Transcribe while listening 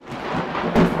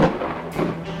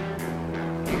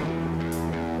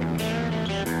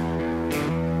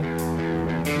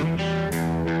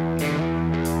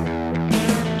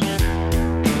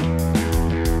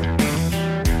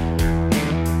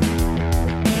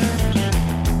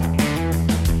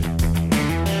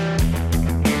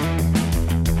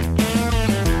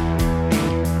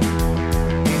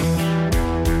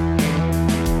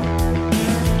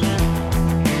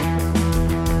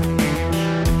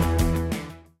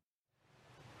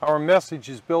Our message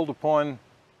is built upon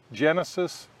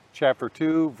Genesis chapter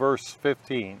 2, verse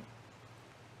 15.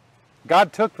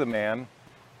 God took the man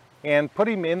and put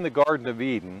him in the Garden of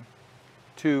Eden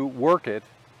to work it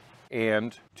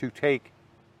and to take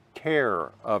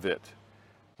care of it.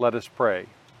 Let us pray.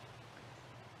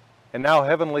 And now,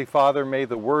 Heavenly Father, may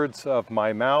the words of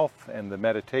my mouth and the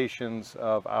meditations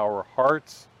of our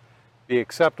hearts be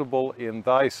acceptable in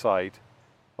thy sight,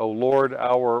 O Lord,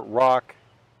 our rock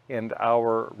and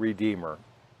our Redeemer.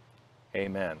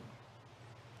 Amen.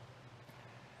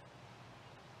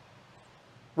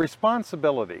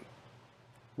 Responsibility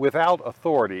without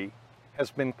authority has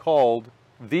been called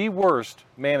the worst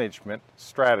management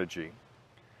strategy.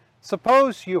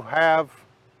 Suppose you have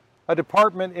a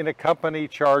department in a company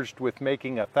charged with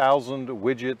making 1,000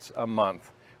 widgets a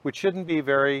month, which shouldn't be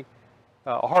very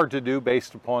hard to do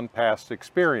based upon past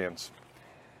experience.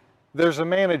 There's a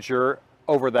manager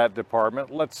over that department.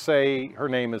 Let's say her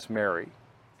name is Mary.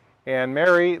 And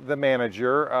Mary, the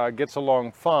manager, gets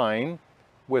along fine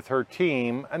with her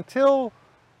team until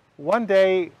one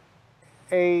day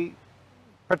a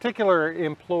particular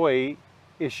employee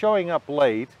is showing up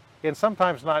late and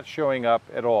sometimes not showing up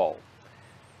at all.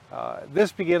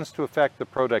 This begins to affect the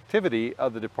productivity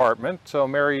of the department, so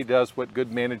Mary does what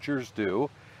good managers do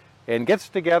and gets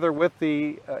together with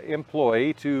the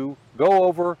employee to go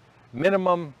over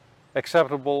minimum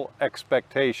acceptable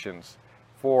expectations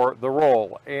for the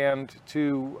role and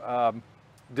to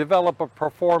develop a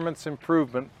performance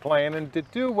improvement plan and to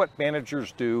do what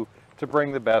managers do to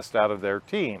bring the best out of their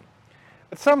team.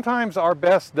 But sometimes our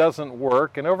best doesn't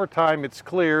work, and over time it's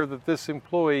clear that this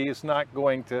employee is not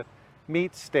going to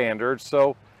meet standards,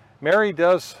 so Mary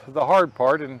does the hard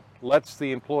part and lets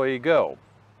the employee go.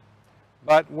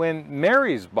 But when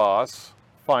Mary's boss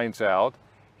finds out,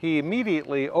 he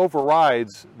immediately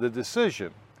overrides the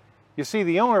decision. You see,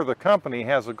 the owner of the company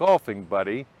has a golfing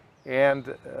buddy,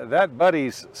 and that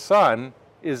buddy's son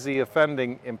is the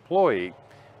offending employee.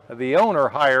 The owner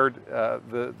hired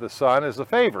the son as a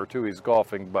favor to his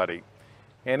golfing buddy,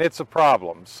 and it's a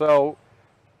problem. So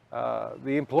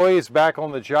the employee is back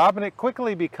on the job, and it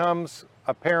quickly becomes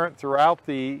apparent throughout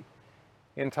the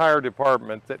entire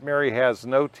department that Mary has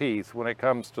no teeth when it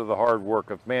comes to the hard work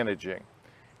of managing.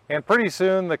 And pretty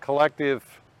soon the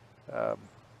collective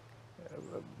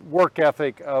work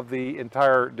ethic of the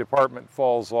entire department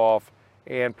falls off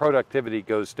and productivity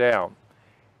goes down.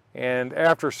 And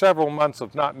after several months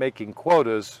of not making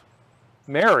quotas,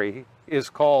 Mary is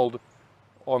called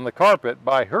on the carpet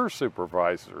by her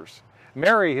supervisors.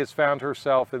 Mary has found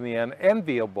herself in the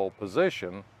unenviable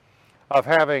position of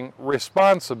having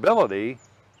responsibility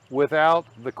without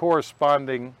the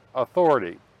corresponding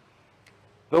authority.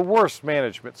 The worst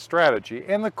management strategy.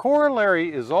 And the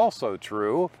corollary is also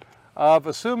true of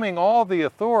assuming all the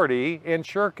authority and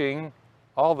shirking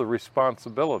all the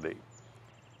responsibility.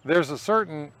 There's a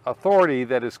certain authority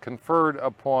that is conferred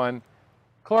upon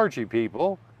clergy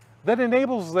people that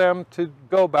enables them to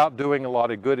go about doing a lot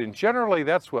of good, and generally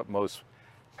that's what most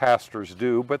pastors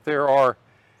do, but there are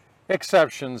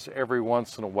exceptions every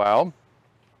once in a while.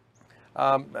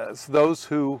 It's those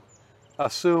who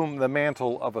assume the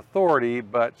mantle of authority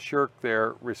but shirk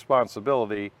their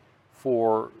responsibility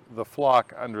for the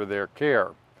flock under their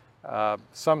care,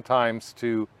 sometimes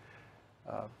to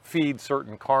feed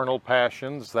certain carnal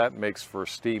passions. That makes for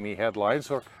steamy headlines,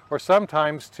 or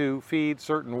sometimes to feed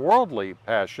certain worldly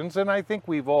passions. And I think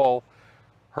we've all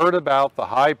heard about the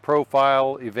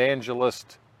high-profile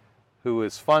evangelist who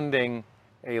is funding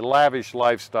a lavish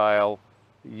lifestyle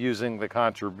using the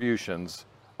contributions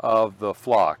of the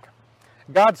flock.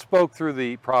 God spoke through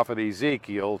the prophet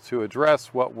Ezekiel to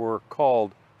address what were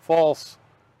called false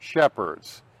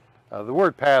shepherds. The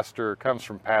word pastor comes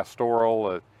from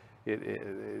pastoral.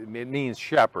 It means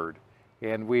shepherd,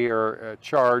 and we are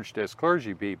charged as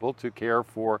clergy people to care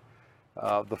for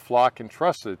the flock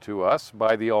entrusted to us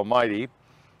by the Almighty.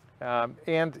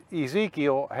 And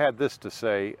Ezekiel had this to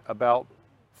say about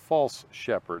false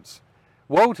shepherds.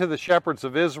 Woe to the shepherds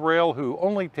of Israel who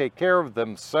only take care of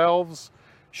themselves.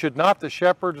 Should not the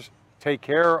shepherds take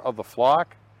care of the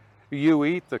flock? You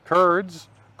eat the curds,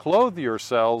 clothe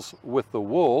yourselves with the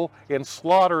wool, and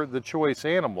slaughter the choice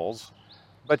animals,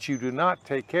 but you do not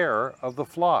take care of the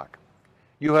flock.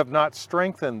 You have not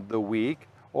strengthened the weak,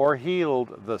 or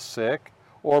healed the sick,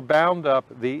 or bound up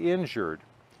the injured.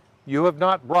 You have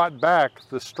not brought back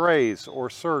the strays, or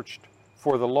searched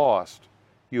for the lost.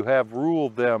 You have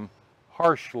ruled them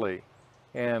harshly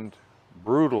and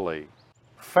brutally.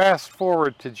 Fast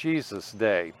forward to Jesus'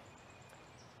 day.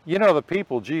 You know, the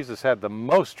people Jesus had the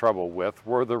most trouble with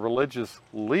were the religious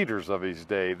leaders of his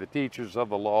day, the teachers of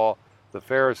the law, the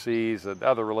Pharisees and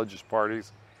other religious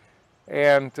parties.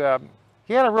 And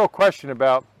he had a real question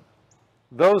about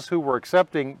those who were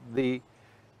accepting the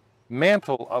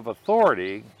mantle of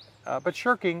authority, but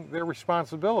shirking their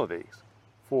responsibilities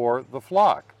for the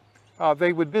flock.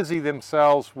 They would busy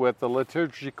themselves with the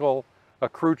liturgical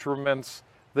accoutrements,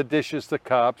 the dishes, the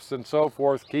cups, and so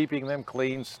forth, keeping them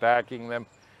clean, stacking them,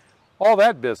 all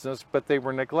that business, but they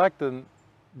were neglecting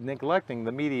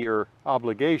the meatier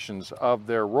obligations of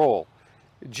their role.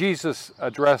 Jesus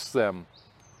addressed them,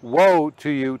 "Woe to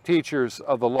you, teachers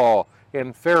of the law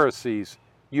and Pharisees,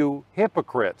 you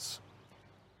hypocrites!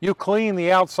 You clean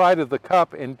the outside of the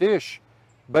cup and dish,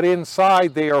 but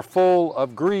inside they are full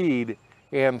of greed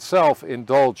and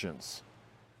self-indulgence."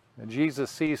 And Jesus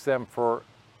sees them for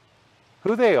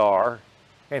who they are,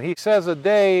 and he says a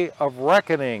day of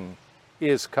reckoning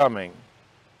is coming.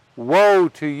 Woe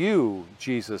to you,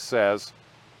 Jesus says,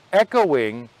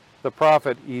 echoing the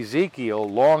prophet Ezekiel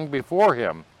long before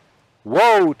him.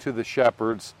 Woe to the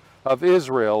shepherds of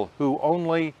Israel who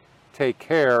only take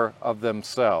care of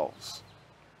themselves.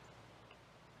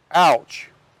 Ouch.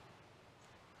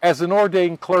 As an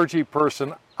ordained clergy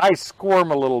person, I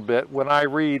squirm a little bit when I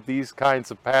read these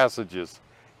kinds of passages.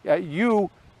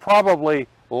 You probably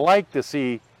like to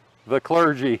see the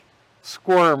clergy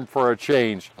squirm for a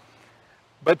change.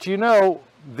 But you know,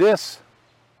 this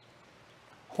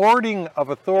hoarding of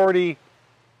authority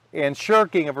and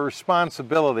shirking of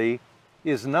responsibility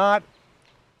is not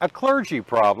a clergy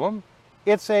problem.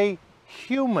 It's a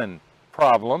human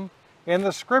problem, and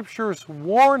the scriptures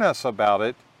warn us about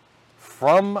it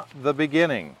from the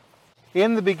beginning.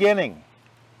 In the beginning,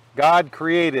 God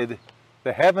created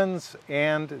the heavens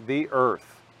and the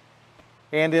earth.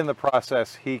 And in the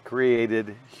process, he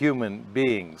created human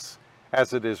beings.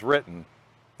 As it is written,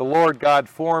 the Lord God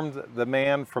formed the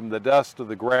man from the dust of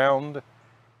the ground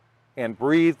and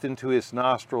breathed into his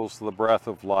nostrils the breath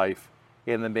of life,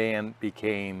 and the man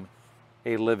became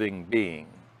a living being.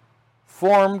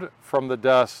 Formed from the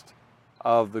dust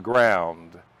of the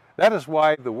ground. That is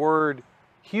why the word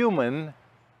human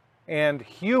and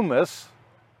humus,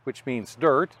 which means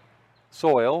dirt,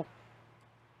 soil,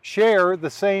 share the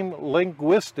same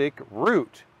linguistic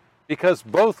root, because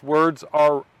both words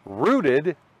are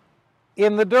rooted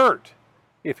in the dirt,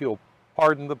 if you'll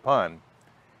pardon the pun.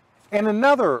 And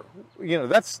another,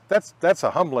 that's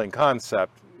a humbling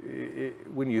concept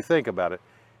when you think about it.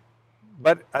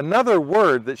 But another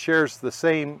word that shares the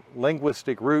same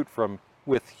linguistic root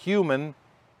with human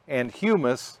and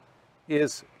humus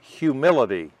is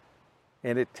humility.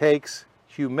 And it takes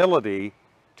humility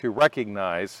to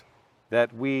recognize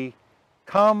that we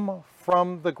come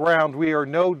from the ground. We are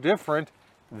no different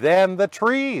than the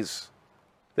trees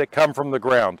that come from the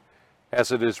ground.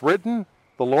 As it is written,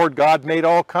 the Lord God made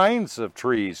all kinds of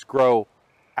trees grow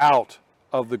out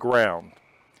of the ground.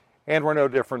 And we're no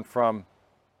different from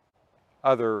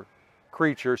other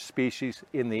creatures, species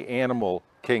in the animal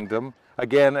kingdom.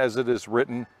 Again, as it is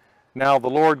written, now the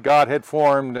Lord God had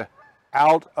formed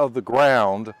out of the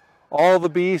ground all the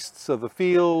beasts of the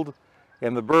field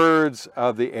and the birds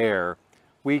of the air.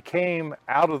 We came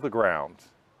out of the ground,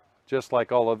 just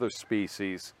like all other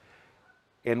species,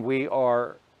 and we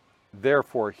are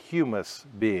therefore humus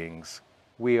beings.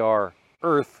 We are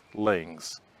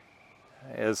earthlings.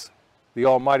 As the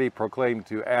Almighty proclaimed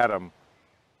to Adam,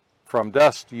 from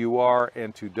dust you are,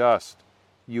 and to dust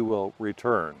you will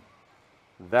return.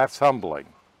 That's humbling.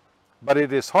 But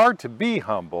it is hard to be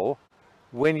humble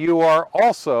when you are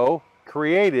also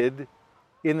created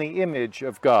in the image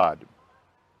of God.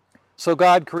 So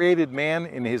God created man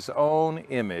in his own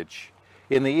image.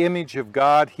 In the image of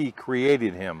God, he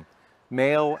created him.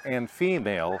 Male and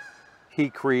female, he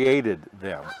created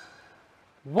them.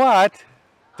 What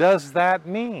does that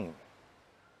mean?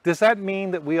 Does that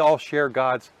mean that we all share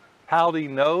God's pouty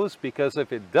nose? Because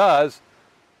if it does,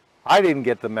 I didn't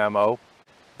get the memo.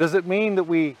 Does it mean that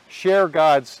we share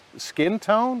God's skin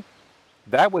tone?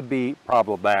 That would be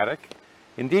problematic.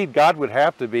 Indeed, God would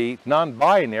have to be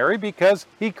non-binary because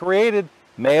he created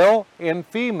male and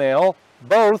female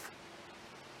both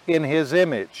in his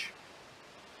image.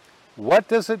 What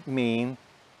does it mean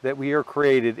that we are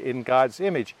created in God's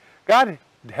image? God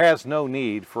has no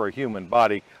need for a human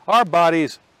body. Our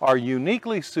bodies are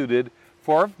uniquely suited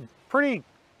for a pretty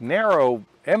narrow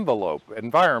envelope,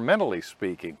 environmentally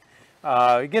speaking.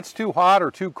 It gets too hot or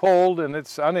too cold and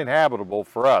it's uninhabitable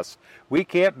for us. We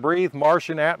can't breathe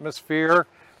Martian atmosphere.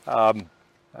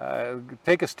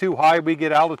 Take us too high, we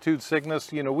get altitude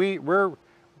sickness.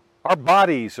 Our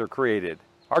bodies are created.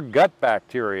 Our gut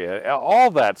bacteria, all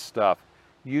that stuff,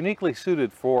 uniquely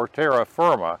suited for terra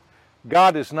firma.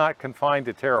 God is not confined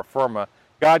to terra firma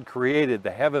God created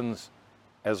the heavens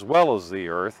as well as the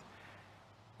earth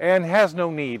and has no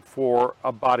need for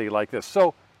a body like this.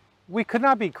 So we could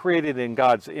not be created in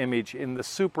God's image in the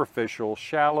superficial,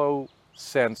 shallow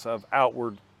sense of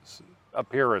outward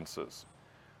appearances.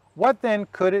 What then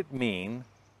could it mean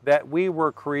that we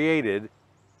were created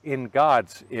in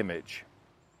God's image?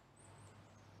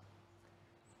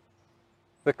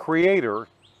 The Creator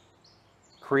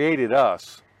created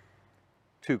us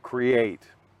to create.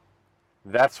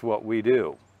 That's what we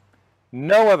do.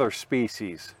 No other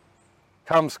species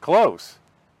comes close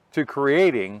to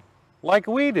creating like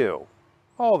we do.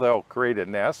 Oh, they'll create a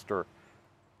nest or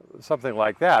something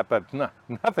like that, but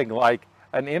nothing like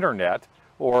an internet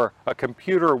or a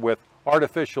computer with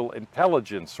artificial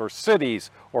intelligence or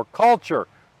cities or culture.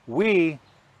 We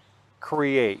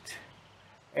create.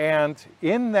 And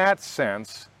in that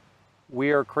sense,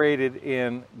 we are created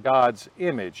in God's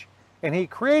image. And He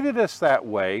created us that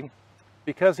way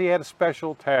because He had a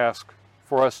special task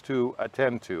for us to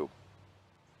attend to.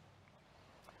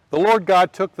 The Lord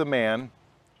God took the man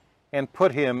and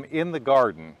put him in the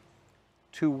garden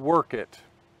to work it,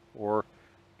 or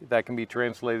that can be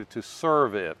translated to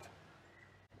serve it,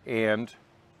 and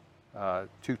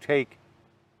to take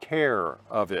care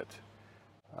of it.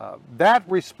 That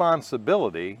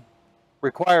responsibility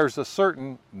requires a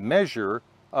certain measure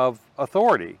of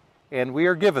authority, and we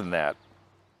are given that.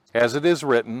 As it is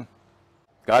written,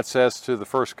 God says to the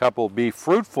first couple, "Be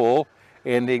fruitful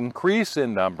and increase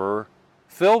in number,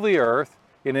 fill the earth,"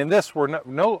 and in this we're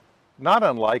not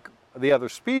unlike the other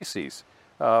species,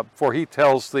 for He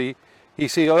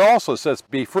also says,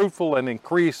 "Be fruitful and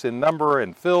increase in number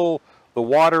and fill the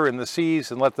water in the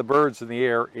seas and let the birds in the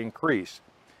air increase."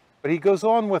 But He goes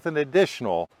on with an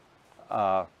additional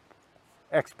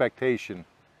expectation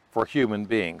for human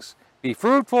beings. Be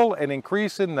fruitful and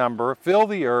increase in number, fill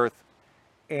the earth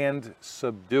and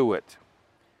subdue it.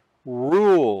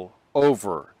 Rule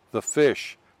over the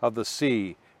fish of the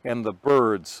sea and the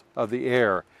birds of the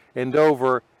air, and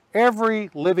over every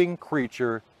living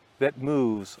creature that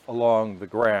moves along the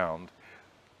ground.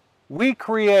 We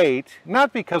create,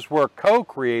 not because we're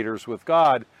co-creators with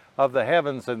God of the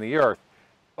heavens and the earth,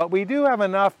 but we do have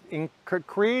enough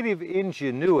creative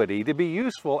ingenuity to be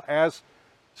useful as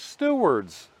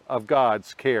stewards of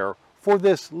God's care for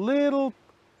this little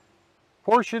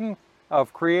portion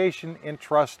of creation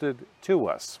entrusted to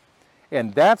us.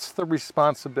 And that's the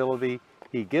responsibility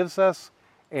He gives us,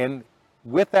 and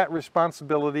with that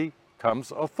responsibility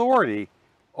comes authority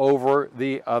over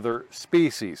the other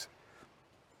species.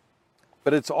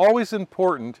 But it's always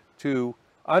important to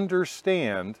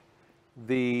understand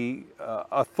the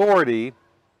authority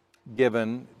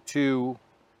given to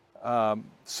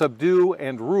subdue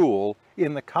and rule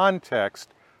in the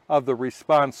context of the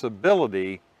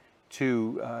responsibility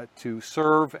to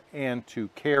serve and to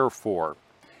care for.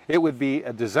 It would be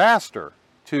a disaster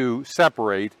to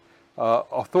separate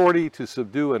authority to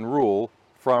subdue and rule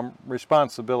from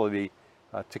responsibility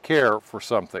to care for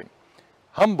something.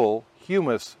 Humble,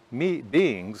 human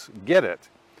beings get it,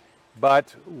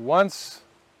 but once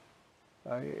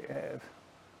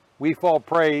we fall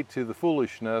prey to the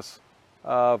foolishness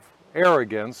of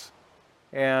arrogance,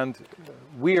 and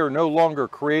we are no longer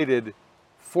created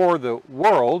for the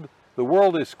world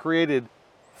is created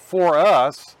for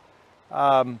us,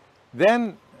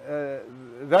 then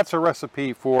that's a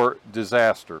recipe for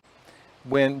disaster.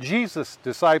 When Jesus'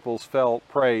 disciples fell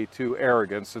prey to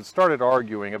arrogance and started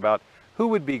arguing about who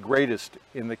would be greatest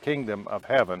in the kingdom of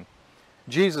heaven,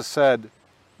 Jesus said,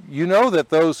 "You know that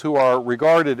those who are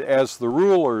regarded as the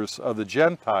rulers of the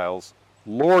Gentiles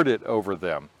lord it over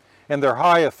them, and their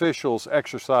high officials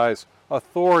exercise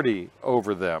authority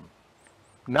over them.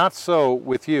 Not so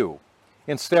with you.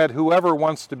 Instead, whoever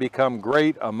wants to become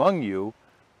great among you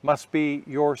must be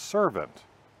your servant,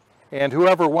 and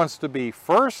whoever wants to be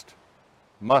first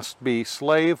must be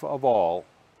slave of all.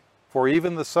 For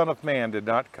even the Son of Man did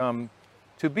not come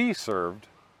to be served,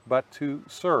 but to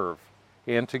serve,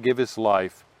 and to give His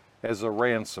life as a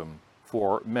ransom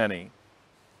for many."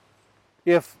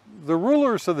 If the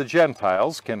rulers of the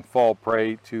Gentiles can fall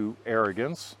prey to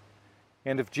arrogance,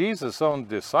 and if Jesus' own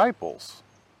disciples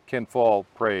can fall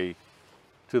prey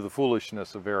to the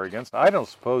foolishness of arrogance, I don't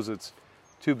suppose it's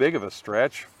too big of a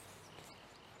stretch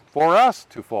for us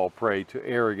to fall prey to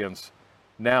arrogance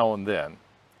now and then.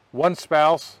 One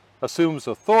spouse assumes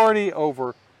authority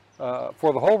over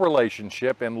for the whole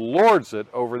relationship and lords it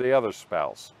over the other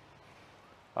spouse.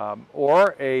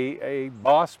 Or a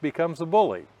boss becomes a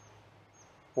bully,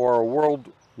 or a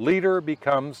world leader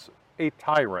becomes a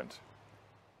tyrant.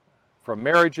 From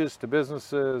marriages to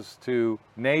businesses to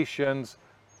nations,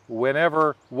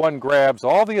 whenever one grabs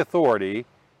all the authority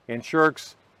and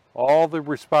shirks all the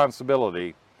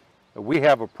responsibility, we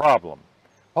have a problem.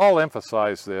 Paul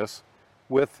emphasized this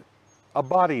with a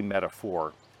body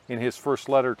metaphor in his first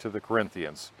letter to the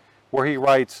Corinthians, where he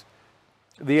writes,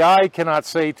 "The eye cannot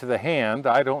say to the hand,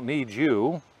 'I don't need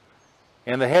you,'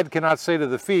 and the head cannot say to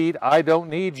the feet, 'I don't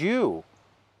need you.'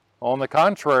 On the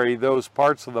contrary, those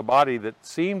parts of the body that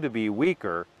seem to be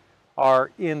weaker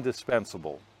are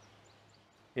indispensable.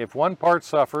 If one part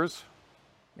suffers,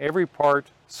 every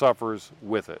part suffers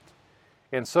with it."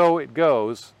 And so it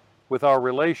goes with our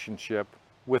relationship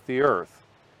with the earth.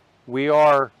 We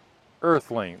are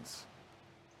earthlings.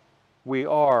 We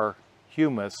are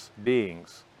humus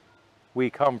beings. We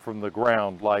come from the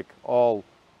ground like all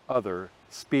other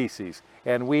species,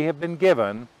 and we have been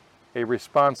given a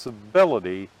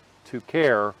responsibility to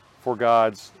care for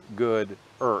God's good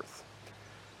earth.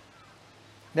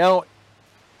 Now,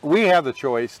 we have the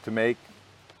choice to make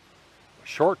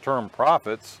short-term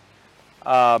profits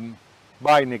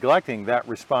by neglecting that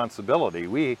responsibility.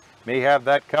 We may have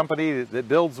that company that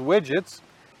builds widgets,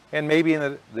 and maybe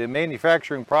in the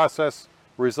manufacturing process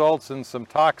results in some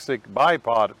toxic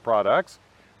byproducts,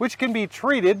 which can be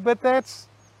treated, but that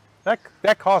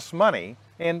costs money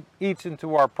and eats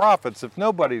into our profits. If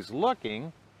nobody's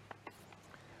looking,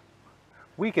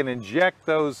 we can inject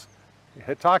those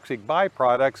toxic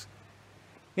byproducts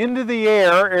into the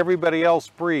air everybody else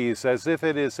breathes as if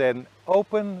it is an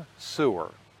open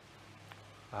sewer.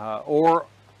 Or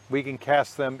we can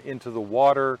cast them into the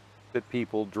water that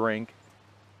people drink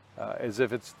as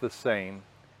if it's the same.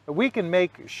 We can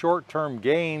make short-term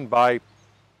gain by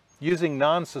using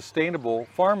non-sustainable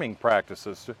farming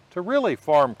practices. To really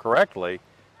farm correctly,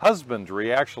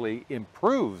 husbandry actually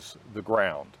improves the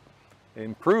ground,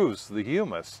 improves the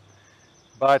humus.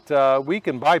 But we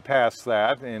can bypass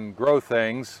that and grow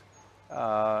things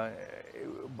by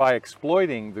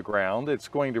exploiting the ground. It's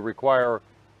going to require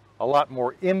a lot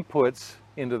more inputs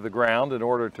into the ground in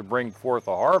order to bring forth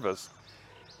a harvest.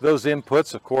 Those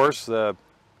inputs, of course,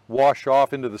 wash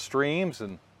off into the streams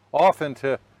and off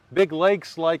into big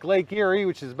lakes like Lake Erie,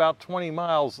 which is about 20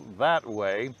 miles that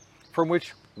way, from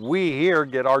which we here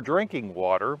get our drinking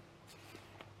water.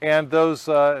 And those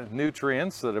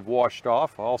nutrients that have washed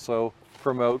off also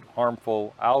promote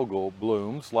harmful algal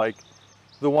blooms, like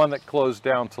the one that closed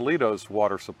down Toledo's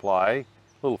water supply, a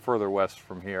little further west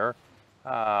from here,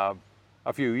 a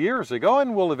few years ago,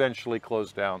 and will eventually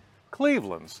close down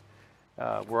Cleveland's,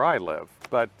 where I live.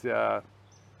 But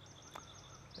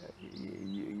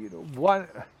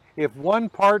if one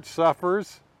part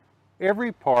suffers,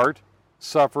 every part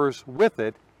suffers with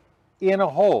it in a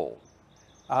whole.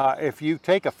 If you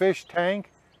take a fish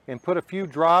tank and put a few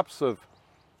drops of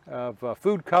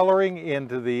food coloring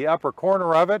into the upper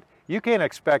corner of it, you can't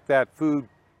expect that food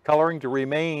coloring to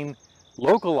remain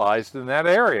localized in that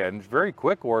area. In very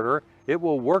quick order, it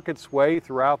will work its way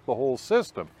throughout the whole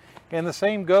system. And the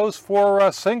same goes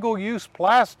for single-use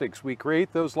plastics. We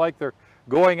create those like they're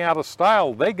going out of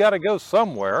style. They got to go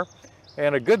somewhere,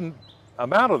 and a good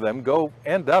amount of them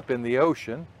end up in the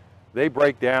ocean. They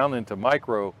break down into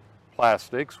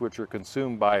microplastics, which are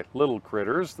consumed by little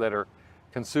critters that are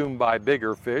consumed by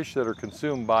bigger fish that are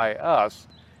consumed by us.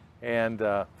 And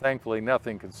thankfully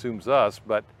nothing consumes us,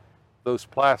 but those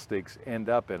plastics end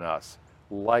up in us,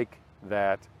 like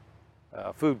that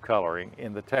food coloring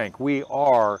in the tank. We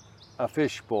are a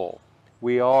fishbowl.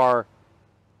 We are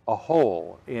a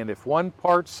whole, and if one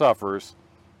part suffers,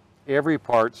 every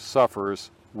part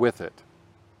suffers with it.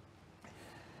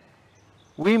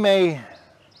 We may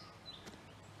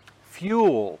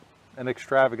fuel an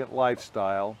extravagant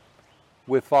lifestyle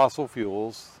with fossil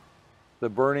fuels, the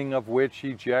burning of which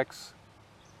ejects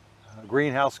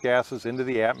greenhouse gases into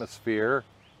the atmosphere,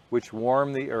 which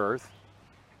warm the earth.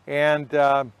 And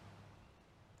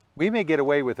we may get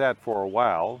away with that for a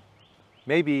while.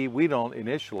 Maybe we don't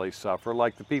initially suffer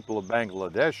like the people of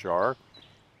Bangladesh are.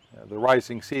 The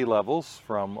rising sea levels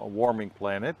from a warming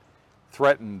planet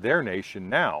threaten their nation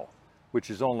now, which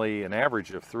is only an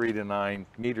average of 3 to 9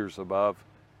 meters above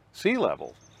sea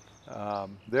level.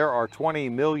 There are 20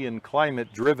 million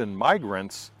climate-driven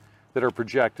migrants that are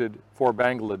projected for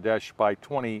Bangladesh by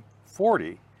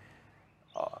 2040.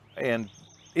 And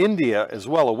India is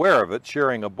well aware of it,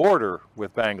 sharing a border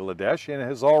with Bangladesh, and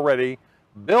has already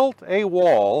built a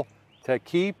wall to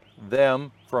keep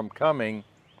them from coming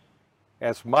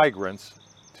as migrants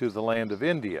to the land of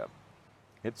India.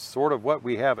 It's sort of what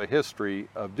we have a history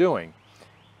of doing.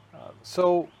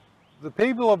 So the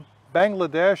people of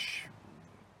Bangladesh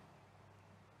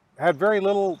had very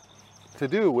little to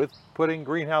do with putting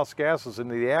greenhouse gases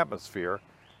into the atmosphere,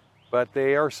 but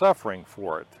they are suffering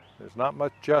for it. There's not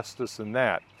much justice in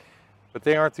that. But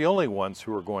they aren't the only ones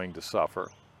who are going to suffer.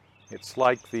 It's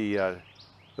like the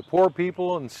poor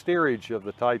people in steerage of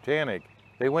the Titanic.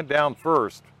 They went down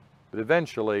first, but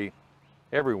eventually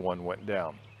everyone went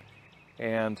down.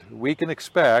 And we can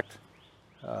expect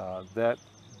that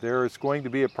there is going to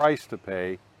be a price to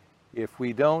pay if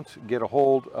we don't get a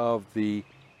hold of the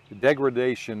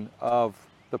degradation of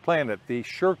the planet, the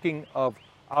shirking of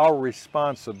our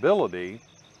responsibility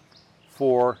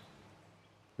for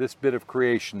this bit of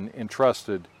creation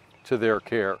entrusted to their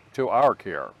care, to our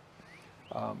care.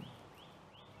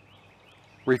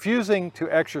 Refusing to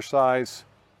exercise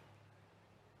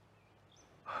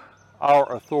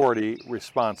our authority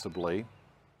responsibly,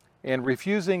 and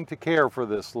refusing to care for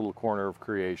this little corner of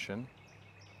creation,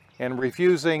 and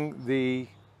refusing the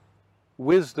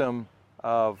wisdom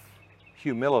of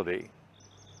humility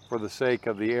for the sake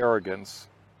of the arrogance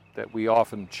that we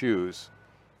often choose,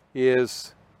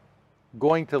 is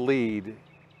going to lead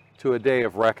to a day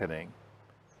of reckoning.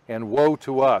 And woe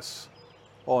to us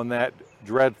on that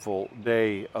dreadful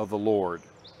day of the Lord.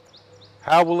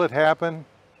 How will it happen?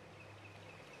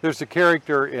 There's a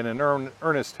character in an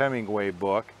Ernest Hemingway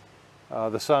book,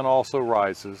 The Sun Also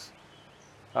Rises,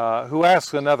 who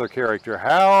asks another character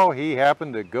how he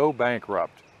happened to go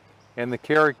bankrupt. And the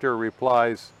character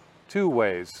replies 2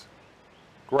 ways: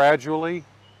 gradually,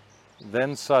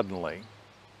 then suddenly.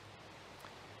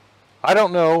 I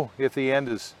don't know if the end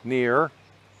is near.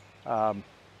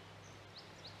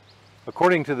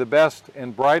 According to the best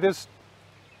and brightest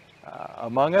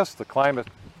among us, the climate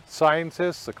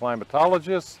scientists, the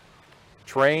climatologists,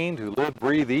 trained, who live,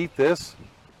 breathe, eat this,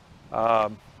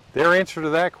 their answer to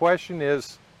that question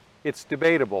is it's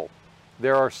debatable.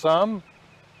 There are some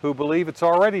who believe it's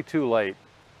already too late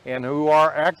and who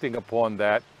are acting upon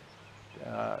that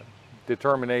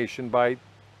determination by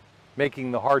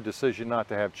making the hard decision not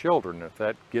to have children, if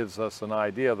that gives us an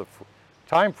idea of the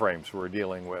time frames we're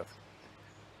dealing with.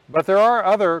 But there are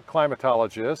other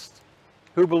climatologists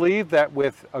who believe that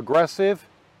with aggressive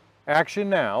action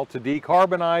now to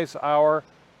decarbonize our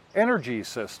energy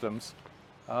systems,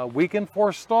 we can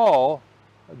forestall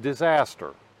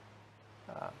disaster.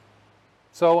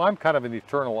 So I'm kind of an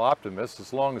eternal optimist.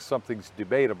 As long as something's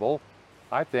debatable,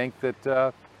 I think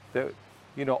that,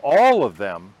 all of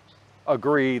them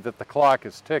agree that the clock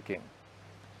is ticking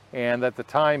and that the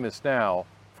time is now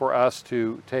for us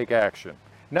to take action.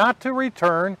 Not to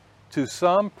return to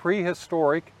some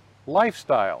prehistoric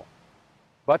lifestyle,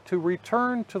 but to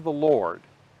return to the Lord,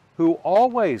 who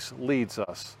always leads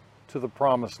us to the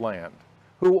promised land,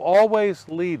 who always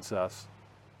leads us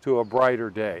to a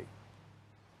brighter day.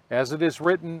 As it is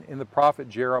written in the prophet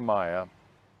Jeremiah,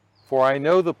 "For I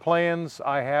know the plans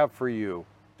I have for you,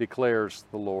 declares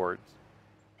the Lord,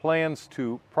 plans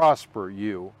to prosper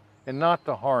you and not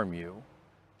to harm you,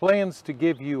 plans to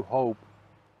give you hope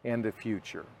and a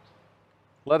future."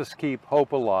 Let us keep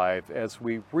hope alive as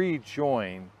we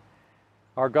rejoin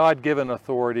our God-given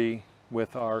authority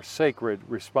with our sacred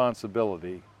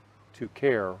responsibility to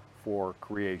care for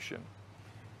creation.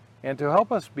 And to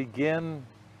help us begin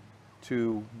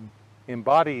to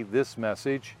embody this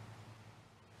message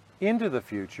into the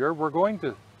future, we're going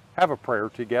to have a prayer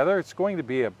together. It's going to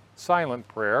be a silent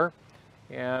prayer,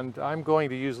 and I'm going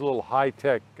to use a little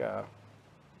high-tech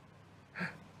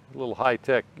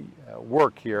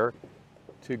work here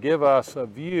to give us a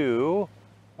view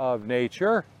of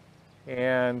nature,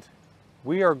 and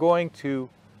we are going to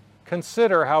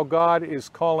consider how God is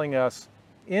calling us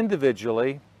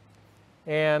individually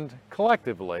and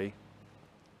collectively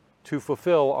to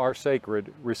fulfill our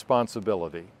sacred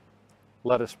responsibility.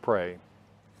 Let us pray.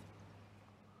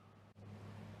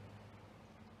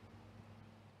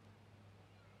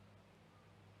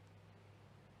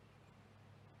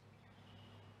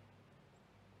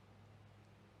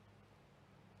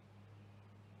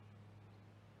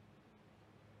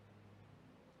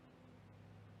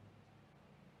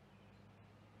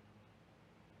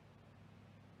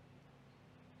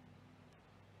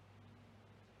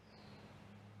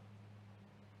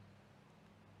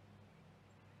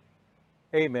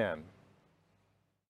 Amen.